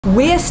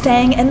We're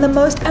staying in the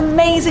most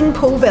amazing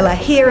pool villa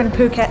here in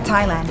Phuket,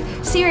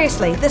 Thailand.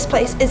 Seriously, this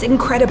place is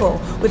incredible.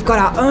 We've got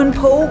our own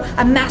pool,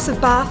 a massive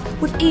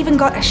bath, we've even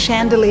got a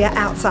chandelier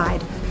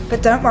outside.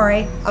 But don't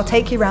worry, I'll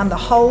take you around the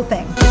whole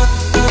thing.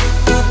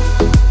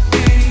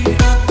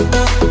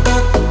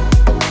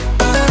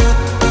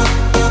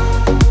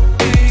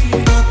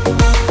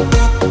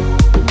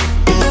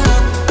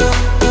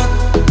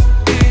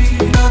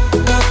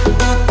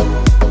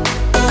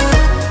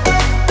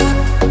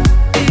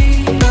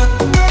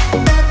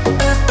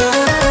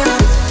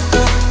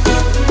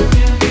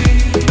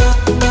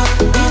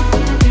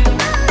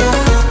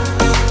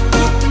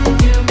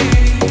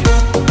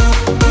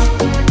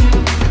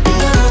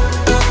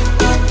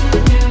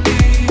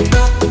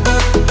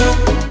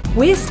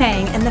 We're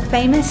staying in the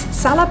famous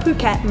Sala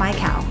Phuket,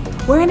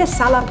 Khao. We're in a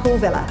Sala pool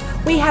villa.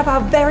 We have our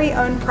very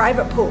own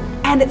private pool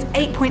and it's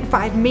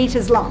 8.5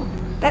 meters long.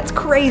 That's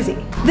crazy.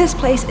 This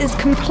place is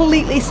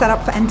completely set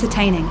up for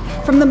entertaining.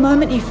 From the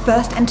moment you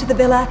first enter the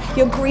villa,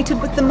 you're greeted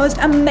with the most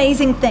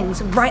amazing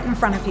things right in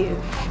front of you.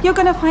 You're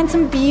gonna find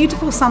some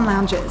beautiful sun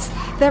lounges.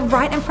 They're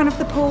right in front of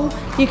the pool.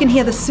 You can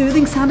hear the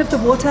soothing sound of the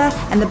water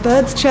and the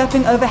birds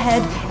chirping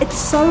overhead. It's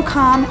so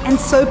calm and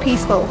so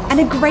peaceful and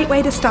a great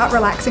way to start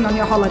relaxing on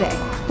your holiday.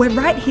 We're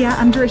right here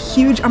under a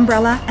huge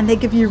umbrella and they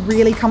give you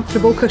really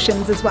comfortable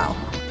cushions as well.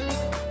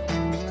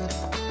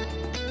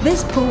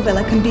 This pool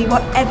villa can be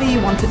whatever you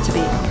want it to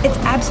be. It's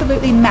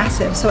absolutely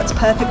massive, so it's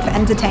perfect for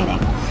entertaining.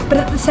 But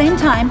at the same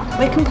time,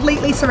 we're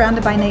completely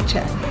surrounded by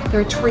nature.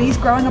 There are trees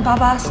growing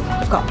above us,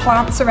 we've got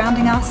plants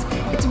surrounding us.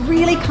 It's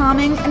really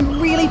calming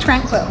and really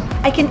tranquil.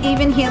 I can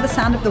even hear the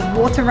sound of the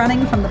water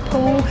running from the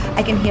pool.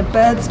 I can hear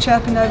birds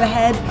chirping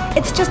overhead.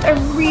 It's just a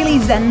really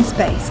zen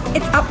space.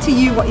 It's up to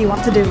you what you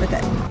want to do with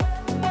it.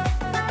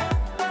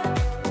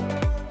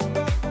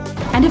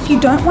 And if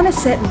you don't want to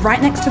sit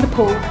right next to the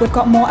pool, we've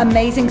got more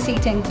amazing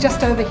seating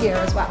just over here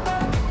as well.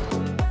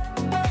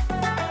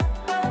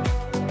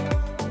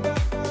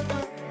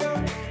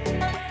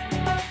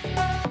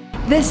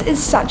 This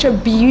is such a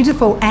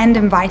beautiful and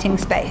inviting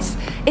space.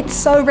 It's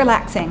so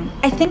relaxing.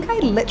 I think I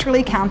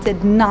literally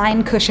counted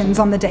 9 cushions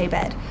on the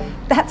daybed.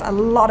 That's a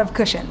lot of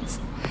cushions.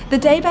 The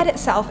daybed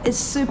itself is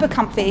super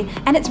comfy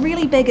and it's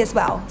really big as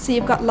well, so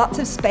you've got lots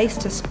of space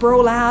to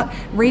sprawl out,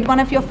 read one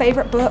of your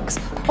favorite books,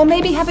 or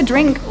maybe have a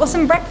drink or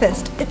some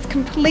breakfast. It's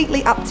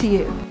completely up to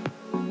you.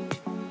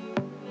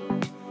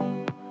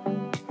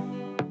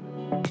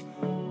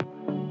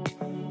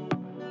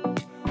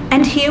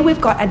 And here we've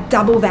got a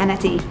double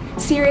vanity.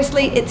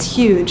 Seriously, it's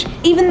huge.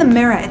 Even the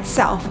mirror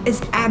itself is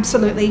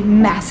absolutely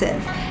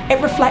massive. It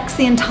reflects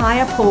the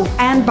entire pool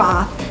and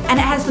bath, and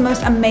it has the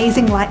most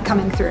amazing light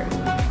coming through.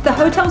 The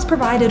hotel's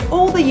provided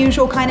all the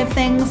usual kind of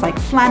things like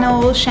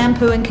flannel,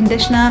 shampoo and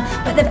conditioner,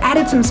 but they've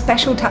added some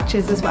special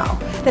touches as well.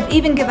 They've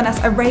even given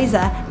us a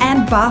razor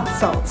and bath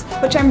salts,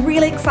 which I'm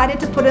really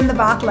excited to put in the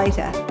bath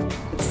later.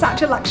 It's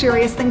such a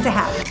luxurious thing to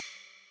have.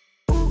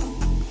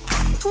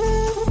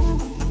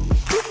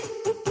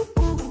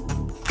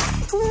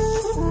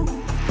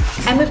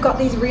 And we've got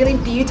these really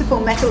beautiful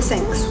metal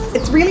sinks.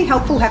 It's really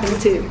helpful having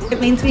two.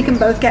 It means we can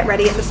both get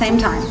ready at the same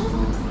time.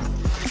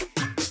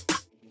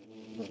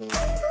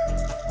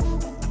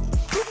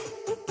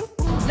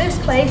 This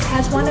place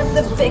has one of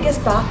the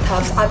biggest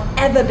bathtubs I've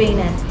ever been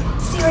in.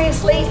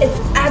 Seriously, it's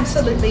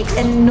absolutely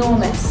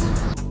enormous.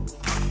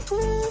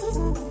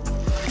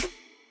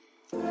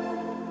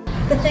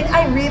 The thing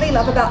I really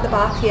love about the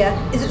bath here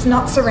is it's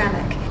not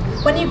ceramic.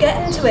 When you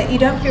get into it, you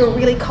don't feel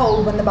really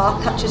cold when the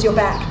bath touches your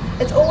back.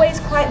 It's always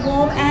quite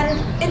warm and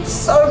it's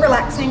so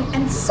relaxing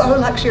and so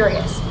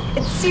luxurious.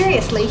 It's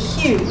seriously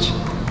huge.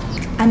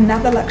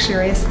 Another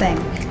luxurious thing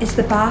is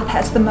the bath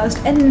has the most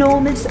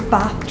enormous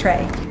bath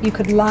tray. You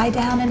could lie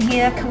down in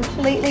here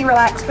completely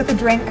relaxed with a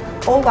drink,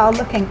 all while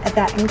looking at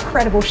that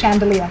incredible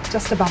chandelier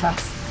just above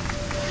us.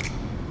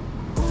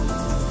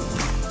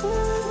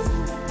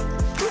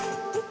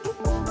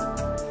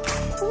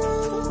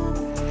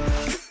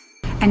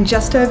 And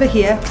just over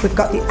here, we've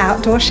got the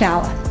outdoor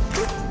shower.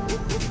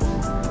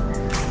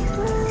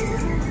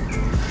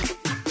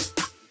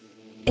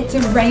 It's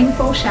a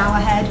rainfall shower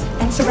head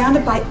and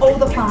surrounded by all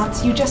the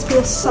plants, you just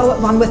feel so at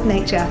one with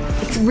nature.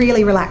 It's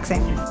really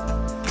relaxing.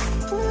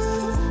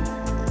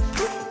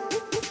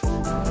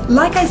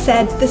 Like I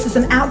said, this is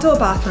an outdoor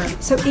bathroom,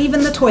 so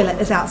even the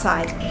toilet is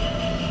outside.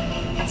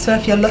 So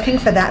if you're looking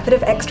for that bit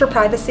of extra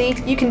privacy,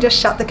 you can just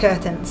shut the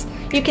curtains.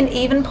 You can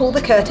even pull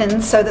the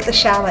curtains so that the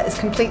shower is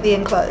completely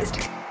enclosed.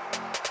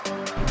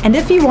 And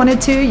if you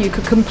wanted to, you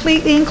could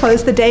completely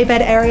enclose the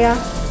daybed area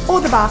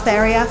or the bath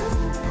area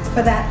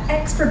for that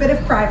extra bit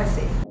of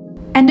privacy.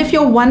 And if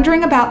you're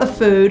wondering about the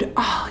food,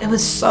 oh, it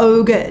was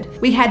so good.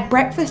 We had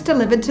breakfast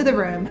delivered to the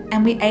room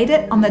and we ate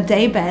it on the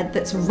daybed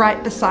that's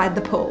right beside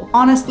the pool.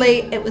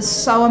 Honestly, it was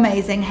so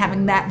amazing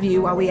having that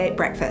view while we ate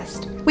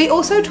breakfast. We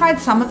also tried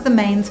some of the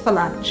mains for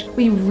lunch.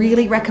 We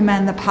really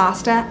recommend the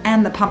pasta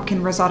and the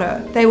pumpkin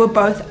risotto. They were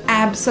both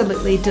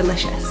absolutely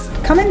delicious.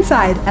 Come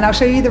inside and I'll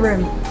show you the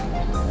room.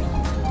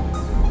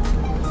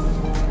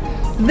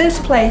 This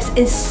place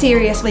is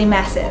seriously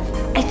massive.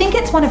 I think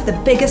it's one of the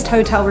biggest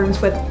hotel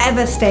rooms we've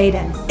ever stayed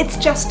in. It's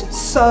just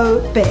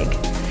so big.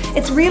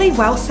 It's really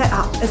well set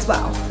up as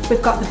well.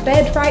 We've got the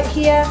bed right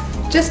here.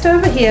 Just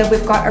over here,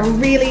 we've got a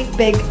really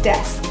big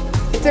desk.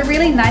 It's a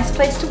really nice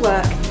place to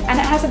work, and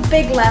it has a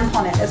big lamp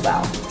on it as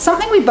well.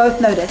 Something we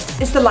both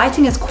noticed is the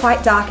lighting is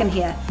quite dark in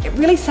here. It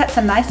really sets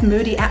a nice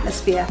moody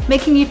atmosphere,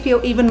 making you feel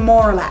even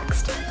more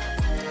relaxed.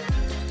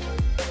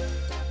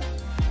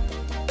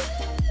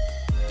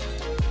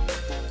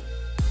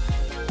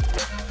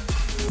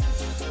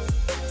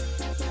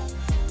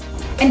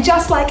 And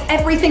just like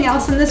everything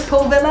else in this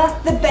pool villa,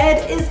 the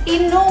bed is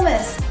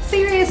enormous.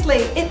 Seriously,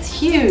 it's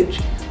huge.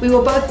 We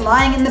were both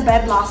lying in the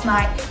bed last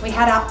night. We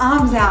had our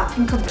arms out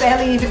and could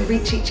barely even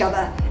reach each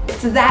other.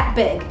 It's that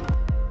big.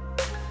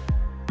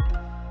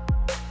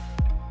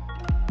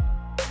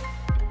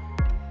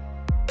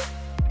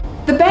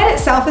 The bed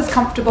itself is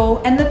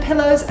comfortable and the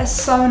pillows are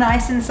so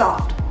nice and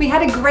soft. We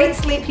had a great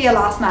sleep here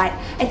last night.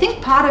 I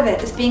think part of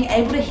it is being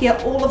able to hear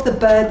all of the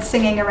birds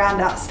singing around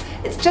us.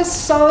 It's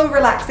just so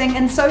relaxing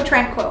and so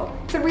tranquil.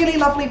 It's a really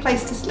lovely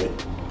place to sleep.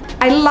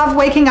 I love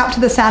waking up to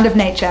the sound of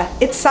nature.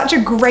 It's such a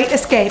great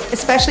escape,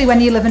 especially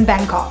when you live in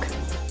Bangkok.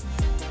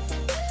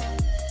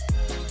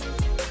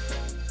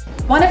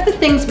 One of the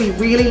things we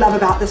really love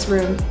about this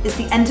room is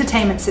the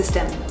entertainment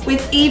system.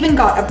 We've even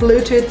got a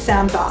Bluetooth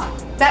soundbar.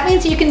 That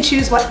means you can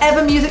choose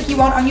whatever music you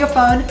want on your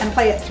phone and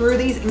play it through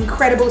these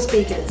incredible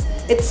speakers.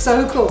 It's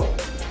so cool.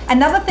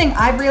 Another thing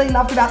I've really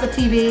loved about the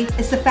TV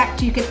is the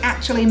fact you can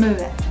actually move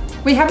it.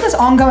 We have this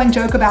ongoing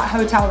joke about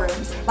hotel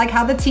rooms, like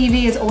how the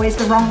TV is always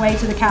the wrong way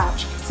to the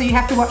couch, so you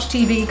have to watch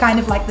TV kind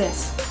of like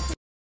this.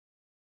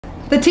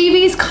 The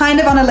TV is kind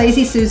of on a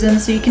lazy Susan,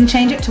 so you can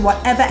change it to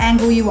whatever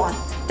angle you want.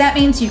 That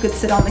means you could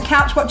sit on the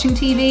couch watching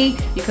TV,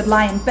 you could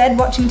lie in bed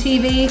watching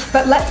TV,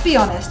 but let's be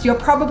honest, you're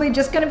probably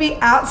just going to be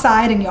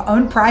outside in your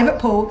own private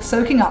pool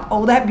soaking up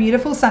all that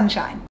beautiful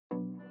sunshine.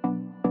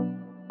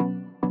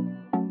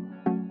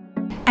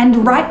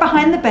 And right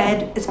behind the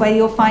bed is where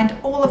you'll find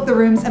all of the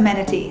room's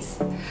amenities.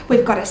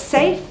 We've got a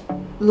safe,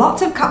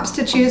 lots of cups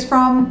to choose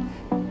from,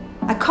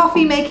 a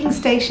coffee making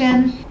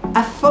station,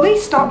 a fully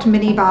stocked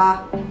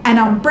minibar, an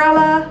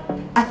umbrella,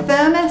 a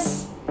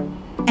thermos,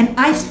 an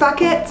ice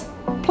bucket,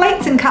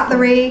 plates and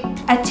cutlery,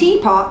 a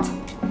teapot,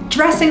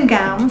 dressing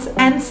gowns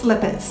and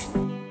slippers.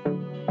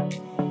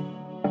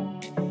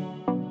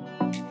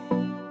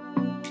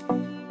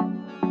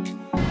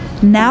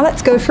 Now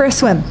let's go for a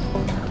swim.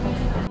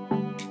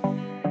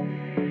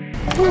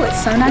 Oh,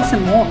 it's so nice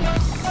and warm.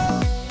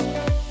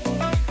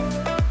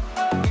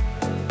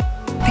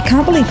 I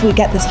can't believe we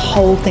get this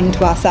whole thing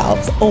to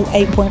ourselves, all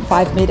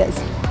 8.5 meters.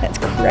 That's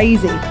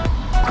crazy.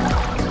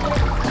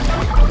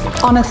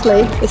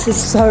 Honestly, this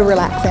is so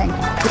relaxing.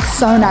 It's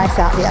so nice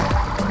out here.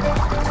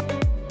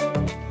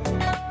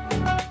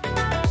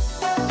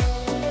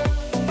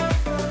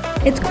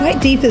 It's quite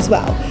deep as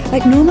well.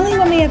 Like normally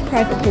when we have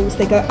private pools,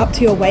 they go up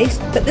to your waist,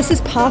 but this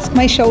is past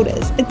my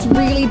shoulders. It's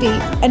really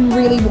deep and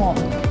really warm.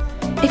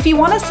 If you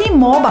want to see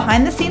more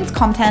behind the scenes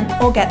content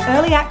or get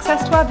early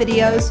access to our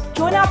videos,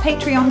 join our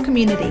Patreon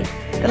community.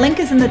 The link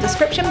is in the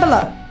description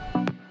below.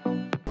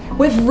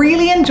 We've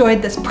really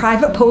enjoyed this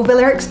private pool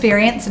villa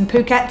experience in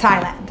Phuket,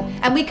 Thailand,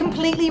 and we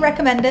completely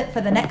recommend it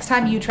for the next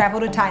time you travel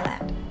to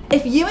Thailand.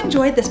 If you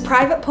enjoyed this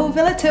private pool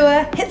villa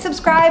tour, hit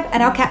subscribe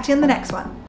and I'll catch you in the next one.